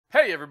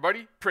Hey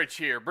everybody, Pritch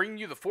here, bringing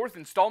you the 4th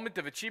installment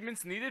of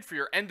achievements needed for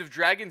your End of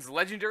Dragons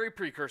Legendary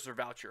Precursor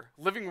Voucher.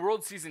 Living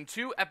World Season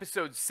 2,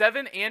 Episodes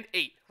 7 and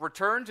 8,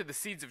 Return to the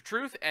Seeds of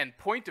Truth and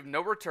Point of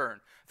No Return.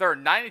 There are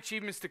 9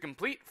 achievements to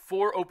complete,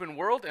 4 open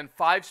world, and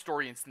 5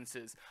 story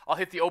instances. I'll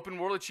hit the open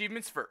world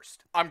achievements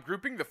first. I'm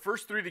grouping the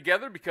first 3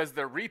 together because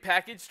they're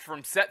repackaged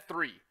from Set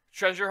 3.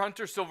 Treasure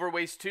Hunter Silver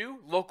Waste 2,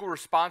 Local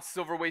Response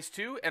Silver Waste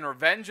 2, and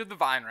Revenge of the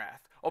Vine Wrath.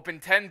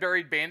 Open 10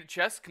 buried bandit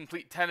chests,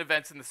 complete 10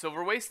 events in the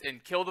Silver Waste,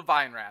 and kill the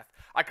Vine Wrath.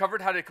 I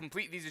covered how to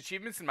complete these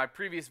achievements in my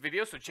previous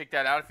video, so check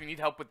that out if you need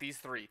help with these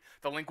 3.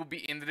 The link will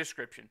be in the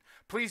description.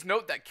 Please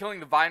note that killing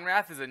the Vine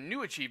Wrath is a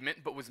new achievement,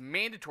 but was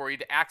mandatory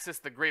to access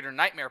the Greater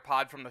Nightmare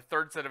Pod from the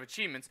 3rd set of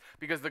achievements,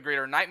 because the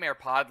Greater Nightmare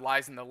Pod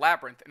lies in the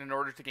Labyrinth, and in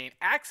order to gain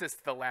access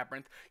to the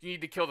Labyrinth, you need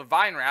to kill the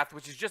Vine Wrath,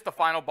 which is just the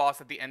final boss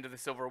at the end of the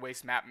Silver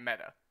Waste map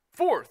meta.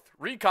 4th,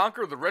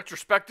 reconquer the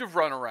retrospective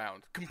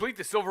runaround. Complete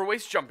the Silver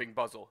Waste jumping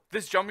puzzle.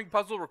 This jumping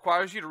puzzle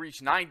requires you to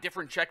reach 9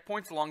 different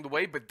checkpoints along the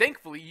way, but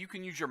thankfully you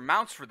can use your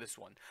mounts for this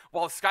one.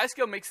 While the sky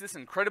scale makes this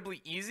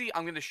incredibly easy,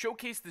 I'm going to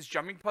showcase this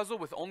jumping puzzle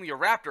with only a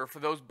raptor for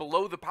those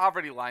below the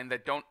poverty line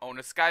that don't own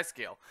a sky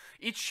scale.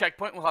 Each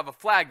checkpoint will have a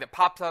flag that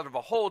pops out of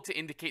a hole to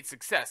indicate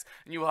success,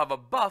 and you will have a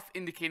buff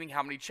indicating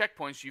how many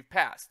checkpoints you've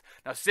passed.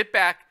 Now sit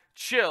back,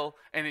 chill,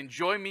 and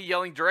enjoy me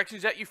yelling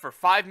directions at you for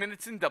 5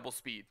 minutes in double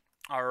speed.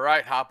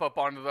 Alright, hop up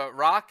onto the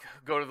rock,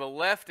 go to the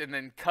left, and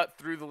then cut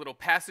through the little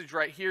passage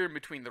right here in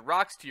between the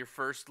rocks to your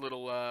first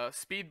little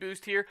speed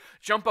boost here.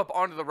 Jump up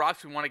onto the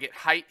rocks, we want to get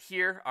height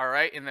here,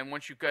 alright, and then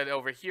once you get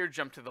over here,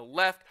 jump to the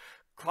left.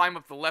 Climb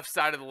up the left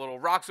side of the little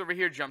rocks over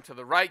here, jump to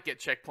the right, get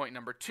checkpoint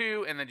number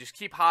 2, and then just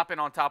keep hopping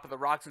on top of the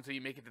rocks until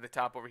you make it to the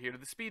top over here to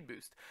the speed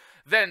boost.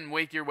 Then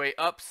make your way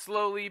up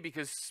slowly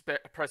because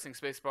pressing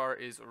spacebar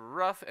is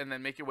rough, and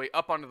then make your way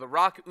up onto the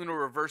rock. Uno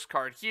reverse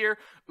card here,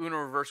 Uno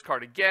reverse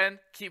card again.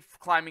 Keep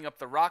climbing up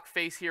the rock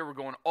face here. We're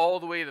going all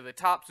the way to the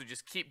top, so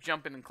just keep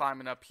jumping and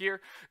climbing up here.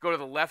 Go to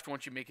the left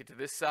once you make it to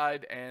this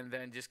side, and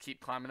then just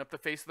keep climbing up the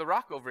face of the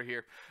rock over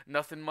here.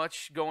 Nothing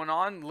much going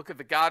on. Look at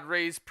the God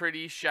Rays,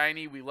 pretty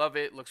shiny. We love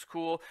it. Looks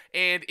cool,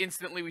 and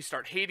instantly we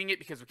start hating it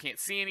because we can't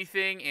see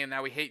anything, and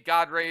now we hate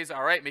God Rays.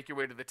 Alright, make your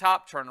way to the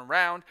top, turn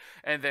around,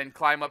 and then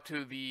climb up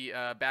to the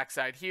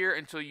backside here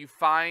until you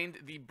find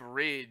the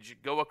bridge.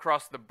 Go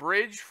across the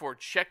bridge for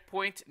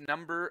checkpoint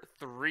number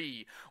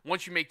 3.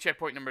 Once you make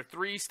checkpoint number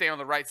 3, stay on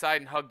the right side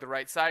and hug the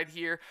right side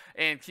here,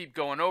 and keep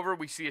going over.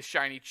 We see a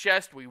shiny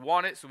chest, we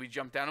want it, so we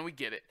jump down and we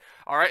get it.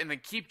 Alright, and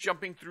then keep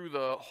jumping through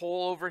the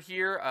hole over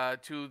here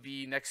to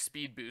the next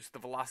speed boost, the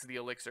velocity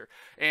elixir.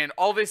 And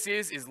all this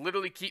is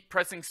literally keep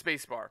pressing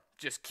spacebar.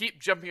 Just keep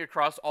jumping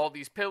across all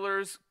these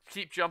pillars,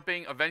 keep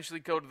jumping, eventually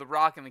go to the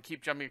rock, and then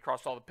keep jumping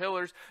across all the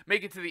pillars,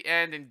 make it to the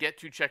end, and get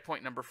to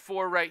checkpoint number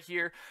 4 right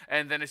here,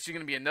 and then it's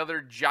going to be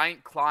another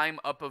giant climb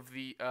up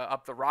the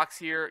rocks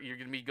here. You're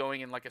going to be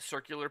going in like a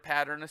circular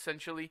pattern,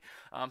 essentially,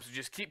 so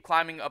just keep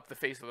climbing up the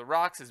face of the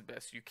rocks as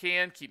best you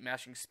can, keep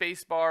mashing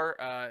spacebar,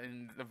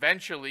 and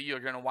eventually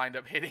you're going to wind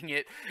up hitting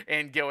it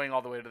and going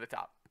all the way to the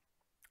top.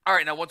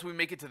 Alright, now once we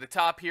make it to the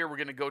top here, we're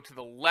going to go to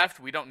the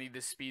left. We don't need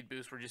this speed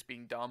boost, we're just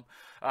being dumb.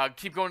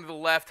 Keep going to the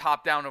left,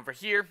 hop down over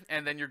here,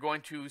 and then you're going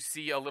to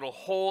see a little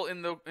hole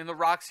in the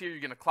rocks here. You're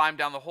going to climb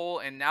down the hole,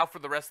 and now for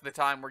the rest of the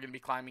time, we're going to be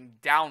climbing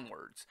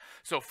downwards.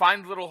 So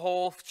find the little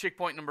hole,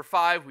 checkpoint number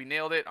 5, we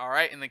nailed it,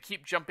 alright, and then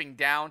keep jumping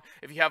down.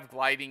 If you have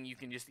gliding, you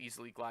can just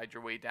easily glide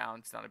your way down.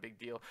 It's not a big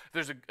deal.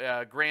 There's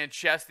a grand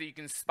chest that you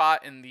can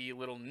spot in the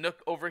little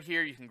nook over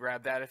here. You can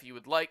grab that if you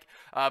would like,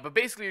 but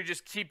basically you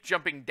just keep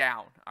jumping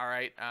down,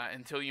 alright?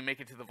 Until you make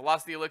it to the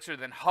velocity elixir,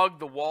 then hug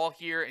the wall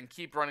here and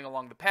keep running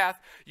along the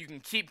path. You can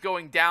keep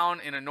going down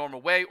in a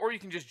normal way, or you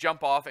can just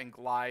jump off and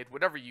glide,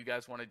 whatever you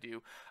guys want to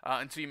do,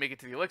 until you make it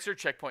to the elixir.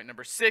 Checkpoint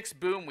number 6,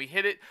 boom, we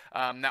hit it.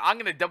 Now I'm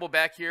going to double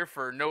back here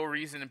for no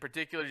reason in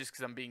particular, just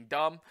because I'm being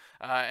dumb,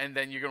 and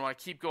then you're going to want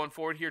to keep going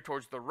forward here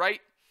towards the right,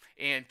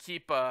 and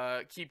keep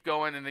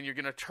going, and then you're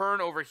going to turn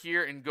over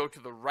here and go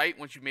to the right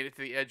once you've made it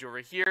to the edge over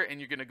here,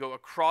 and you're going to go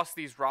across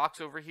these rocks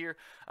over here.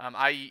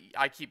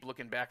 I keep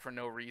looking back for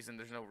no reason.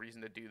 There's no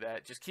reason to do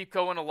that. Just keep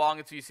going along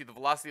until you see the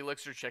velocity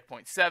elixir,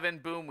 checkpoint 7.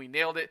 Boom, we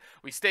nailed it.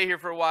 We stay here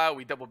for a while.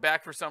 We double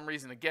back for some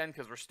reason again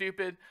because we're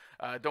stupid.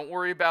 Don't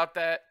worry about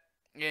that,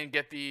 and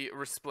get the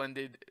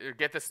splendid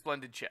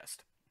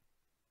chest.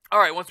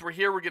 Alright, once we're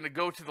here, we're going to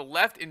go to the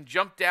left and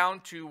jump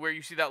down to where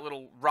you see that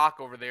little rock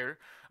over there.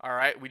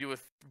 Alright, we do a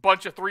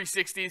bunch of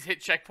 360s,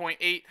 hit checkpoint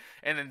 8,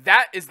 and then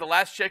that is the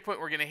last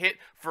checkpoint we're going to hit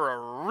for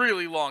a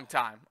really long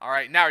time.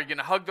 Alright, now you're going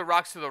to hug the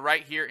rocks to the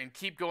right here and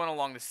keep going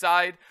along the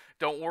side.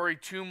 Don't worry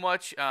too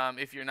much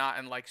if you're not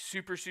in like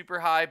super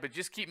high, but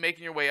just keep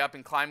making your way up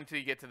and climbing till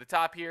you get to the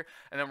top here,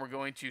 and then we're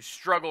going to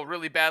struggle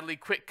really badly,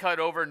 quick cut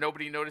over,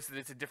 nobody notices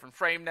it's a different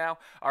frame now.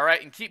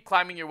 Alright, and keep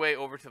climbing your way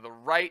over to the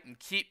right and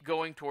keep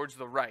going towards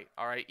the right.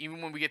 Alright,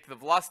 even when we get to the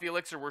velocity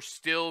elixir, we're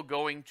still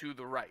going to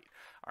the right.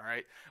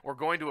 Alright, we're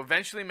going to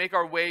eventually make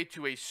our way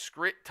to a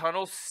Scrit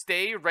tunnel.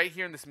 Stay right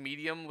here in this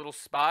medium little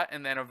spot,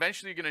 and then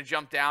eventually you're going to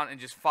jump down and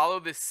just follow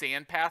this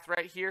sand path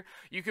right here.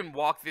 You can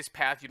walk this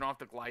path, you don't have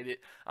to glide it,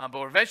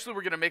 but eventually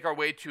we're going to make our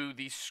way to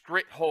the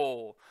Scrit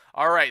hole.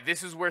 Alright,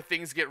 this is where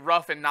things get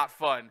rough and not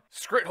fun.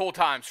 Scrit hole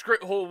time.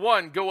 Scrit hole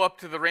 1, go up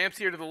to the ramps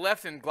here to the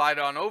left and glide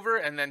on over,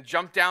 and then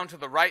jump down to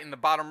the right. In the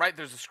bottom right,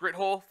 there's a Scrit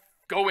hole.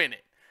 Go in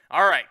it.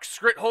 Alright,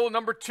 Scrit hole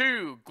number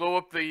 2, glow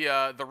up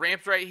the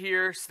ramps right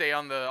here, stay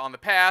on the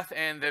path,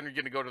 and then you're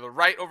going to go to the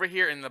right over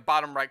here. In the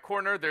bottom right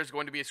corner, there's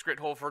going to be a Scrit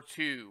hole for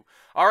 2.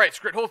 Alright,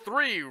 Scrit hole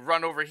 3,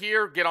 run over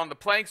here, get on the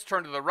planks,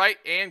 turn to the right,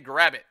 and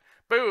grab it.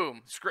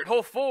 Boom. Scrit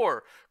hole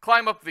 4,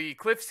 climb up the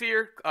cliffs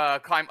here,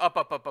 climb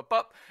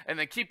up, and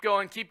then keep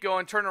going,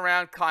 turn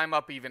around, climb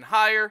up even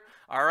higher.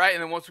 Alright,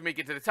 and then once we make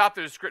it to the top,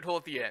 there's a Scrit hole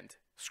at the end.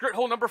 Scrit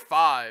hole number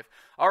 5.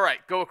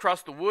 Alright, go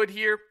across the wood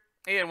here.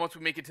 And once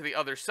we make it to the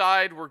other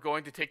side, we're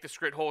going to take the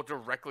Scrit hole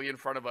directly in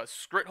front of us.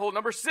 Scrit hole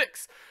number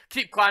 6.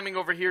 Keep climbing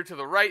over here to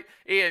the right,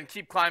 and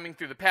keep climbing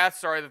through the path.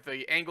 Sorry that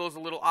the angle is a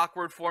little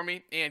awkward for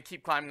me. And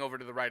keep climbing over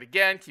to the right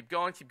again. Keep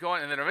going,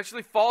 and then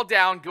eventually fall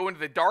down, go into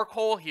the dark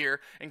hole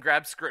here, and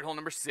grab Scrit hole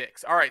number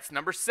 6. Alright, so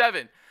number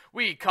 7.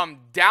 We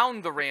come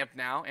down the ramp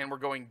now, and we're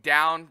going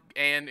down,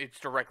 and it's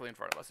directly in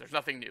front of us. There's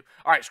nothing new.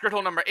 Alright, Scrit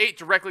hole number 8,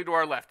 directly to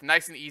our left.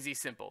 Nice and easy,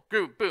 simple.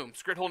 Boom.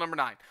 Scrit hole number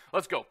 9.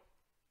 Let's go.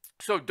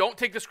 So don't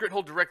take the Scrit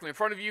hole directly in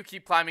front of you.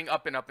 Keep climbing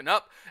up and up and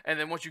up. And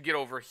then once you get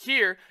over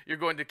here, you're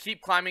going to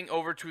keep climbing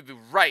over to the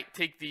right.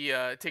 Take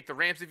the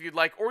ramps if you'd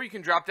like, or you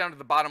can drop down to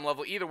the bottom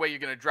level. Either way, you're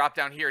going to drop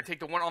down here and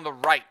take the one on the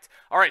right.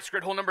 All right,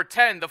 Scrit hole number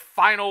 10, the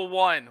final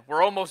one.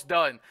 We're almost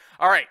done.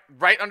 All right,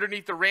 right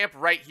underneath the ramp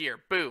right here.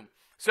 Boom.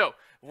 So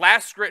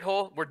last Scrit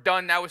hole, we're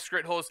done now with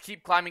Scrit holes.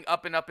 Keep climbing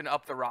up and up and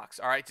up the rocks.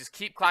 All right, just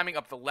keep climbing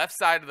up the left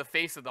side of the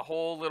face of the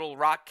whole little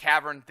rock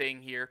cavern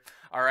thing here.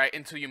 All right,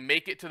 until you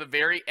make it to the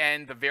very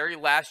end, the very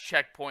last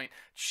checkpoint.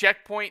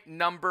 Checkpoint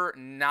number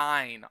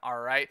 9, all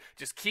right?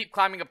 Just keep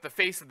climbing up the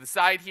face of the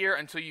side here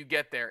until you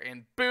get there.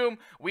 And boom,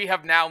 we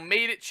have now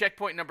made it.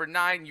 Checkpoint number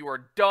 9. You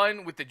are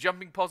done with the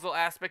jumping puzzle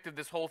aspect of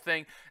this whole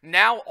thing.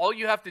 Now, all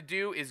you have to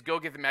do is go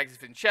get the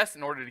magnificent chest.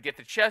 In order to get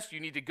the chest, you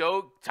need to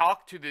go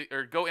talk to the,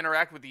 or go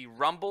interact with the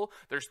rumble.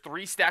 There's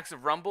 3 stacks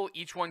of rumble.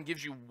 Each one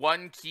gives you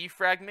 1 key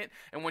fragment.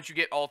 And once you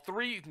get all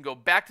 3, you can go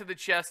back to the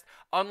chest,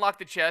 unlock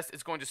the chest.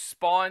 It's going to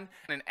spawn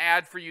an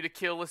ad for you to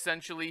kill,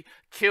 essentially.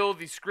 Kill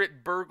the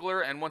Scrit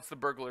burglar, and once the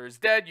burglar is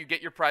dead, you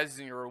get your prizes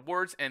and your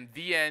rewards, and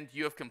the end,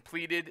 you have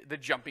completed the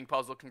jumping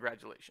puzzle.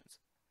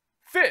 Congratulations.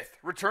 5th,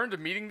 return to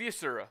meeting the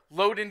Asura.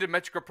 Load into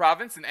Metrica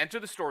Province and enter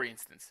the story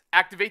instance.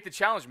 Activate the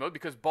challenge mode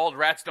because bald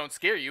rats don't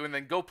scare you, and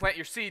then go plant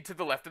your seed to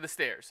the left of the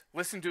stairs.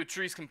 Listen to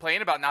trees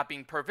complain about not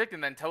being perfect,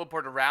 and then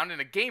teleport around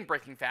in a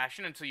game-breaking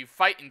fashion until you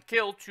fight and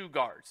kill 2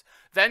 guards.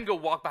 Then go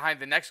walk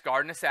behind the next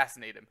guard and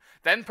assassinate him.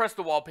 Then press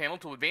the wall panel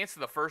to advance to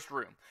the first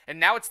room. And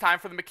now it's time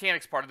for the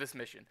mechanics part of this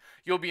mission.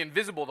 You'll be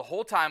invisible the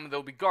whole time, and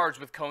there'll be guards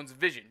with cones of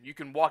vision. You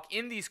can walk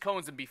in these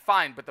cones and be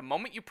fine, but the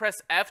moment you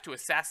press F to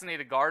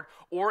assassinate a guard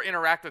or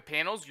interact with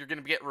panels, you're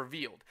going to get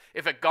revealed.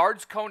 If a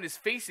guard's cone is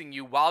facing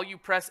you while you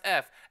press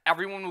F,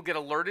 everyone will get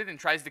alerted and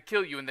tries to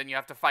kill you, and then you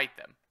have to fight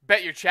them.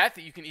 Bet your chat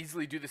that you can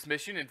easily do this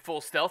mission in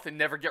full stealth and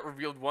never get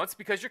revealed once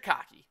because you're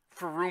cocky.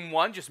 For room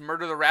 1, just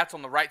murder the rats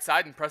on the right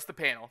side and press the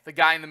panel. The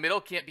guy in the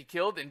middle can't be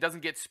killed and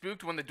doesn't get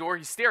spooked when the door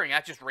he's staring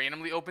at just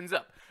randomly opens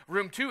up.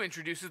 Room 2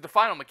 introduces the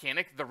final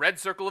mechanic, the red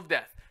circle of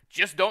death.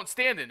 Just don't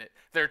stand in it.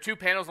 There are 2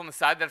 panels on the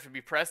side that have to be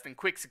pressed in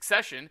quick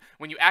succession.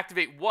 When you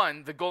activate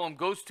one, the golem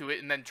goes to it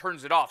and then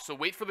turns it off. So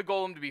wait for the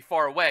golem to be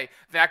far away,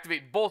 then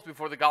activate both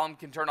before the golem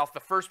can turn off the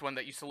first one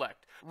that you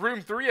select. Room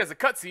 3 has a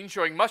cutscene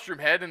showing Mushroom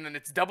Head, and then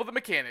it's double the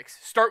mechanics.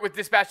 Start with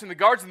dispatching the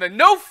guards, and then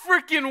no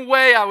freaking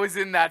way I was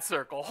in that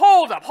circle.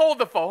 Hold up, hold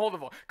the phone.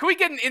 Can we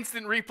get an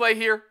instant replay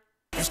here?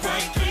 It's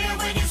quite clear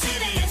when you see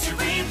the instant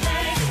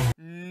replay.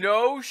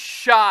 No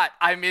shot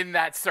I'm in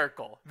that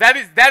circle. That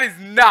is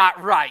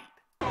not right.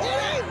 It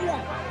ain't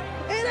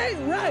right. It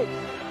ain't right.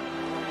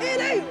 It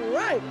ain't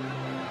right.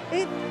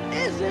 It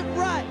isn't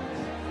right.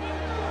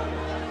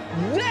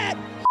 That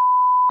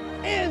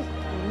is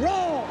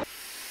wrong.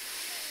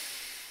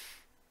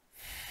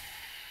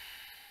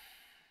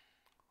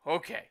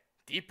 Okay,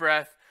 deep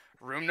breath.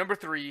 Room number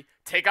 3,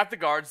 take out the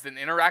guards, then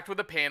interact with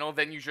the panel,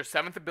 then use your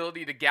 7th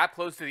ability to gap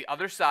close to the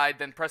other side,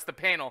 then press the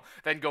panel,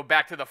 then go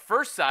back to the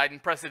first side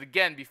and press it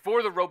again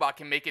before the robot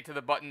can make it to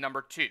the button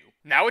number 2.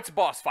 Now it's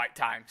boss fight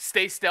time.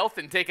 Stay stealth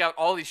and take out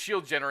all these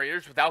shield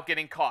generators without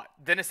getting caught.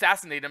 Then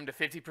assassinate them to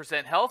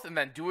 50% health and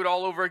then do it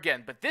all over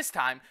again, but this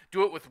time,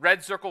 do it with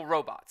red circle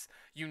robots.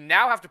 You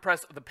now have to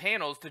press the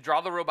panels to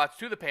draw the robots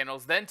to the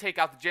panels, then take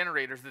out the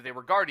generators that they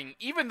were guarding,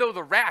 even though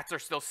the rats are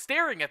still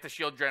staring at the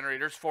shield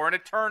generators for an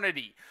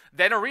eternity.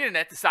 Then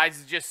ArenaNet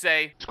decides to just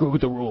say, screw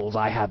the rules,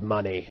 I have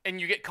money.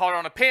 And you get caught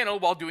on a panel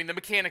while doing the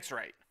mechanics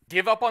right.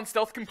 Give up on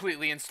stealth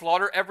completely and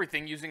slaughter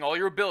everything using all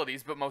your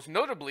abilities, but most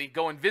notably,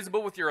 go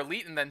invisible with your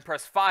elite and then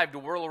press 5 to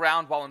whirl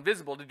around while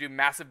invisible to do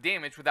massive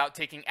damage without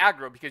taking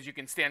aggro, because you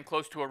can stand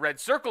close to a red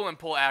circle and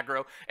pull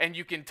aggro, and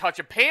you can touch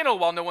a panel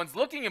while no one's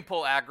looking and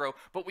pull aggro,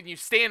 but when you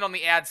stand on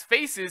the ads'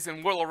 faces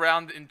and whirl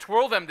around and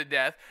twirl them to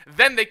death,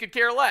 then they could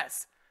care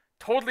less.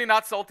 Totally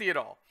not salty at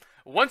all.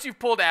 Once you've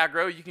pulled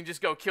aggro, you can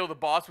just go kill the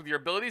boss with your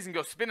abilities and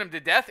go spin him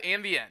to death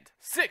and the end.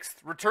 6th,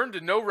 return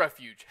to no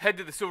refuge. Head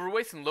to the Silver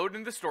Waste and load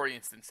into the story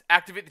instance.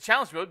 Activate the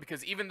challenge mode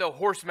because even though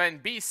horsemen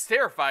beasts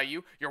terrify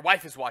you, your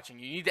wife is watching.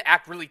 You need to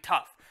act really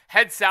tough.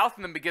 Head south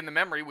and then begin the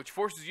memory, which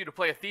forces you to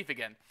play a thief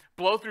again.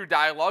 Blow through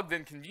dialogue,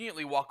 then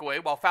conveniently walk away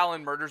while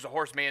Fallon murders a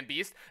horseman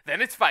beast.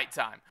 Then it's fight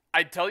time.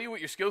 I'd tell you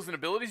what your skills and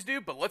abilities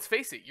do, but let's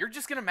face it, you're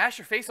just gonna mash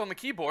your face on the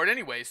keyboard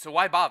anyways, so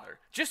why bother?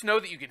 Just know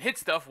that you can hit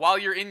stuff while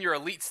you're in your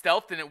elite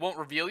stealth and it won't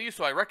reveal you,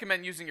 so I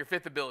recommend using your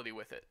 5th ability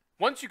with it.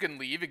 Once you can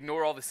leave,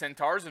 ignore all the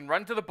centaurs and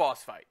run to the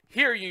boss fight.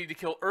 Here you need to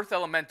kill earth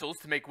elementals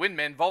to make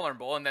Windman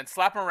vulnerable and then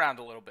slap him around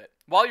a little bit.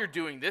 While you're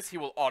doing this, he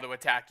will auto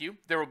attack you.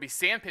 There will be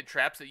sand pit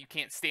traps that you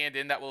can't stand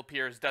in that will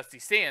appear as dusty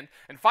sand,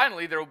 and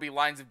finally there will be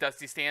lines of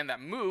dusty sand that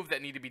move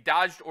that need to be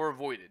dodged or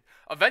avoided.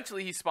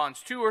 Eventually he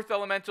spawns 2 earth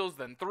elementals,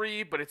 then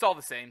 3, but it's all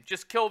the same.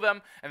 Just kill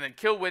them and then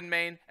kill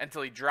Windmane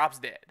until he drops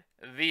dead.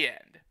 The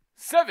end.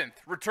 7th,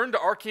 return to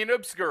Arcana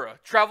Obscura.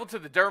 Travel to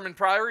the Durman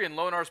Priory and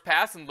Lonar's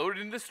Pass and load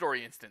it into the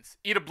story instance.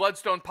 Eat a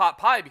bloodstone pot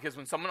pie because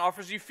when someone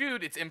offers you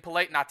food, it's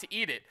impolite not to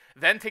eat it.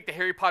 Then take the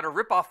Harry Potter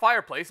rip-off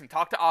fireplace and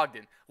talk to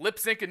Ogden. Lip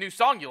sync a new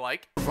song you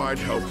like. Provide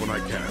help when I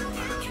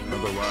can.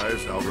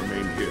 Otherwise, I'll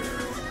remain here,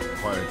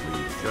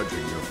 quietly judging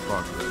your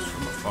progress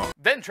from afar.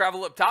 Then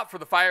travel up top for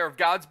the Fire of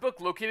Gods book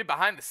located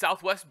behind the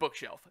southwest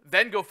bookshelf.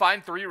 Then go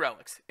find 3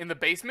 relics. In the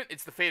basement,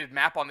 it's the faded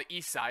map on the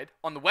east side.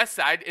 On the west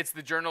side, it's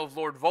the Journal of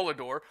Lord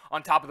Volador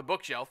on top of the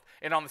bookshelf.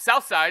 And on the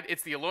south side,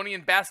 it's the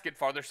Elonian basket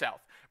farther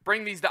south.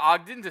 Bring these to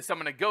Ogden to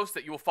summon a ghost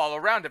that you will follow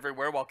around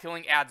everywhere while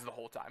killing ads the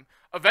whole time.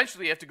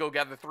 Eventually, you have to go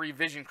gather 3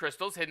 vision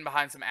crystals hidden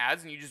behind some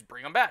ads, and you just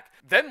bring them back.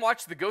 Then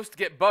watch the ghost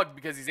get bugged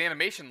because he's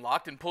animation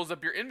locked and pulls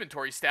up your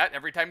inventory stat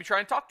every time you try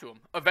and talk to him.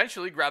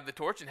 Eventually, grab the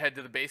torch and head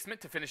to the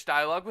basement to finish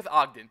dialogue with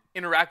Ogden.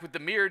 Interact with the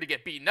mirror to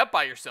get beaten up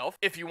by yourself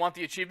if you want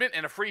the achievement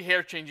and a free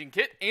hair-changing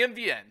kit, and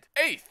the end.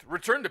 8th,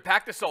 return to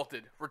Pact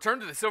Assaulted. Return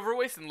to the Silver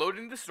Waste and load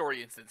into the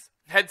story instance.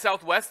 Head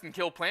southwest and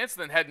kill plants,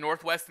 then head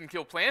northwest and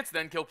kill plants,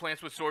 then kill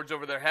plants with swords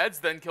over their heads,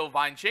 then kill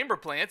vine chamber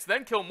plants,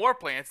 then kill more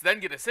plants, then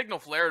get a signal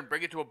flare and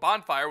bring it to a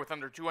bonfire with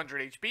under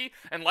 200 HP,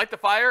 and light the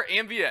fire,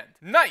 and the end.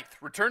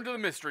 9th, return to the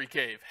Mystery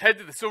Cave. Head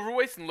to the Silver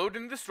Waste and load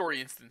into the story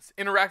instance.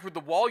 Interact with the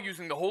wall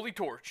using the Holy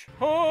Torch.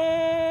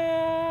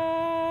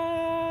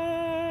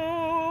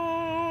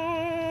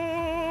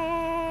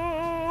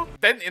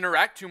 Then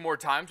interact 2 more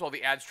times while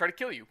the ads try to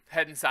kill you.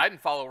 Head inside and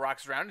follow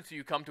rocks around until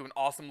you come to an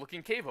awesome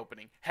looking cave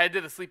opening. Head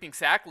to the sleeping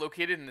sack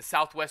located in the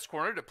southwest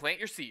corner to plant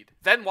your seed.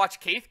 Then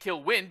watch Kaith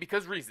kill Wind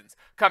because reasons.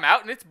 Come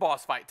out and it's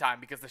boss fight time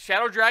because the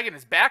Shadow Dragon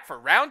is back for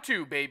round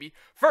 2, baby.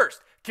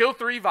 First, kill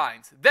 3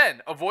 vines.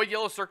 Then, avoid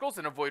yellow circles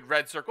and avoid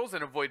red circles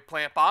and avoid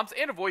plant bombs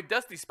and avoid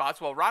dusty spots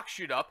while rocks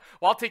shoot up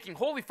while taking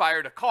holy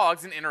fire to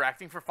cogs and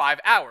interacting for 5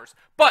 hours.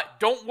 But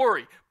don't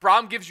worry,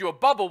 Braum gives you a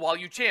bubble while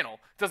you channel.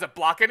 Does it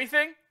block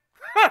anything?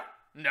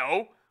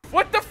 No.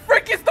 What the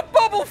frick is the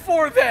bubble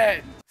for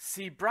then?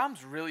 See,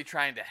 Braum's really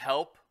trying to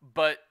help,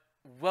 but,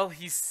 well,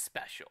 he's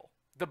special.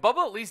 The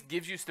bubble at least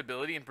gives you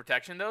stability and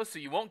protection though, so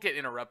you won't get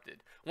interrupted.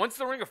 Once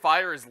the ring of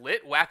fire is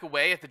lit, whack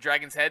away at the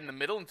dragon's head in the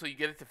middle until you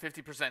get it to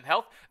 50%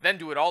 health, then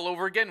do it all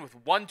over again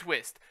with one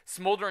twist.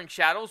 Smoldering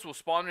shadows will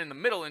spawn in the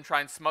middle and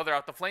try and smother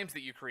out the flames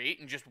that you create,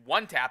 and just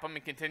one tap them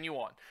and continue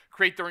on.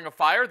 Create the ring of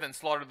fire, then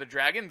slaughter the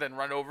dragon, then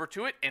run over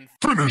to it, and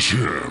finish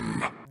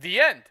him!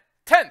 The end!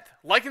 10th,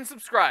 like and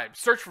subscribe.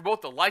 Search for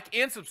both the like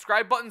and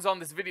subscribe buttons on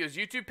this video's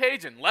YouTube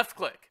page and left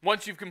click.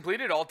 Once you've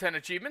completed all 10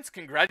 achievements,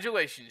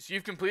 congratulations.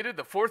 You've completed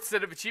the 4th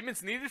set of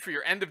achievements needed for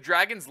your End of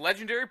Dragons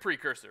Legendary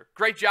Precursor.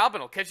 Great job,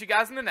 and I'll catch you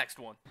guys in the next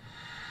one.